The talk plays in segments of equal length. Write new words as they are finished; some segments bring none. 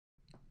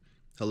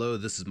Hello,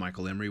 this is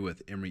Michael Emery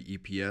with Emery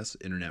EPS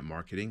Internet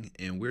Marketing,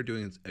 and we're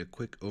doing a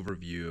quick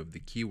overview of the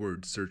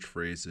keyword search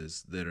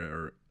phrases that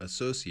are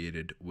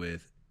associated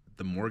with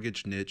the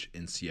mortgage niche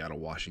in Seattle,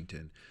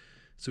 Washington.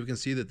 So we can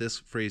see that this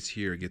phrase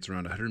here gets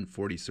around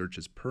 140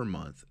 searches per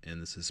month, and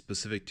this is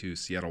specific to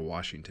Seattle,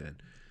 Washington.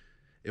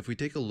 If we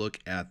take a look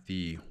at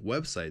the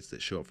websites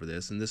that show up for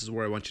this, and this is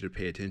where I want you to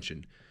pay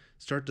attention,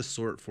 start to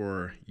sort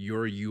for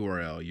your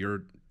URL,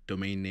 your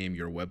domain name,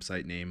 your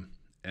website name,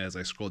 as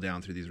I scroll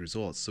down through these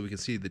results. So we can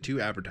see the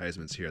two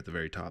advertisements here at the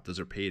very top. Those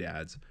are paid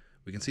ads.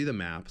 We can see the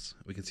maps.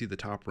 We can see the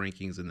top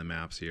rankings in the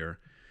maps here.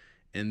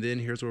 And then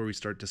here's where we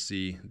start to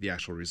see the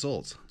actual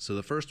results. So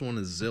the first one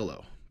is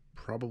Zillow,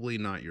 probably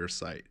not your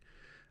site.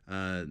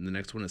 The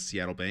next one is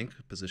Seattle Bank,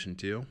 position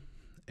 2.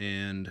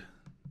 And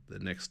the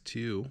next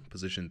two,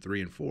 position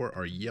 3 and 4,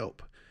 are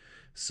Yelp.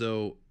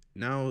 So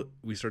now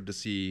we start to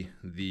see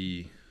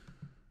the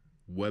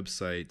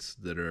websites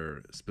that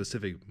are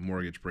specific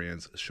mortgage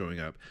brands showing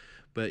up.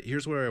 But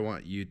here's where I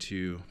want you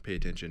to pay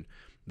attention.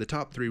 The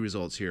top 3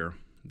 results here,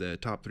 the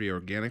top 3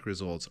 organic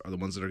results, are the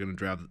ones that are going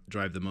to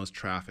drive the most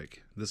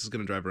traffic. This is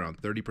going to drive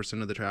around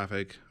 30% of the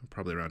traffic,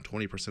 probably around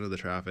 20% of the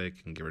traffic,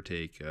 and give or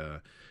take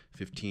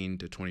 15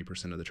 to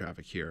 20% of the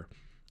traffic here.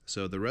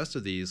 So the rest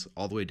of these,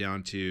 all the way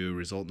down to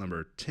result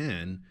number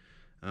 10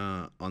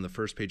 on the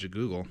first page of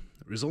Google,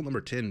 result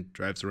number 10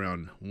 drives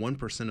around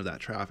 1% of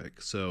that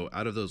traffic. So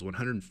out of those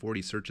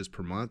 140 searches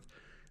per month,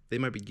 they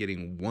might be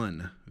getting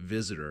one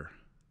visitor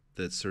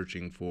that's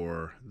searching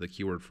for the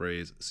keyword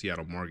phrase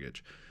Seattle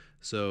mortgage.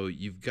 So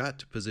you've got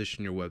to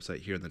position your website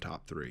here in the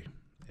top 3,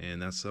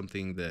 and that's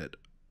something that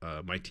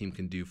my team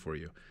can do for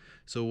you.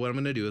 So what I'm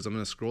going to do is I'm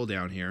going to scroll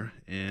down here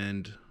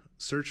and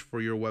search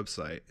for your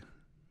website.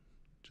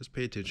 Just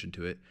pay attention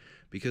to it,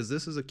 because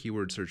this is a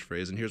keyword search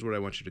phrase, and here's what I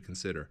want you to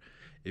consider.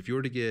 If you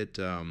were to get,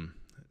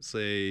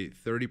 say,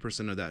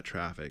 30% of that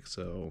traffic,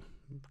 so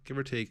give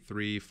or take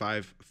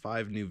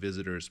five new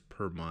visitors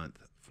per month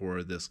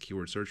for this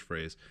keyword search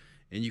phrase,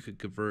 and you could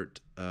convert,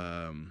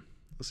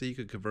 let's say you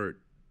could convert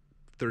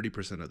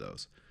 30% of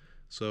those.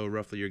 So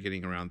roughly you're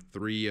getting around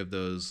 3 of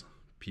those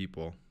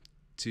people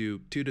to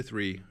 2 to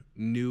 3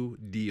 new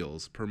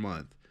deals per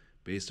month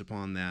based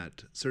upon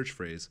that search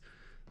phrase.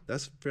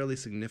 That's fairly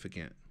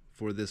significant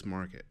for this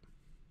market.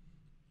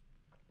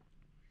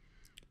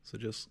 So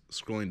just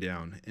scrolling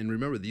down, and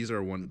remember, these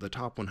are the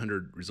top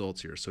 100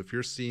 results here. So if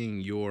you're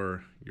seeing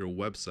your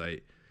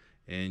website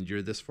and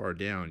you're this far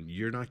down,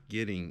 you're not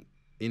getting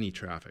any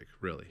traffic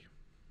really.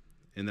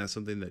 And that's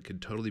something that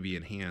could totally be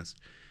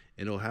enhanced,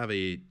 and it'll have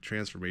a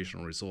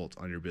transformational result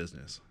on your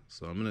business.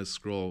 So I'm going to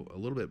scroll a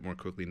little bit more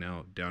quickly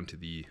now down to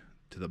the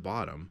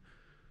bottom.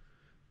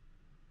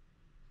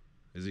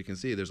 As you can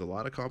see, there's a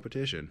lot of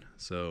competition,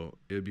 so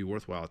it would be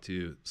worthwhile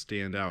to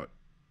stand out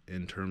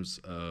in terms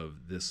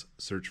of this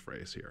search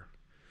phrase here.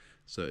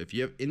 So if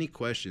you have any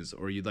questions,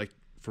 or you'd like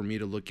for me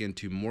to look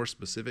into more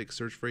specific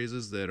search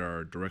phrases that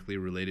are directly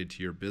related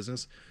to your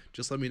business,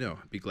 just let me know.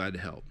 I'd be glad to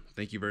help.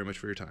 Thank you very much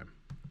for your time.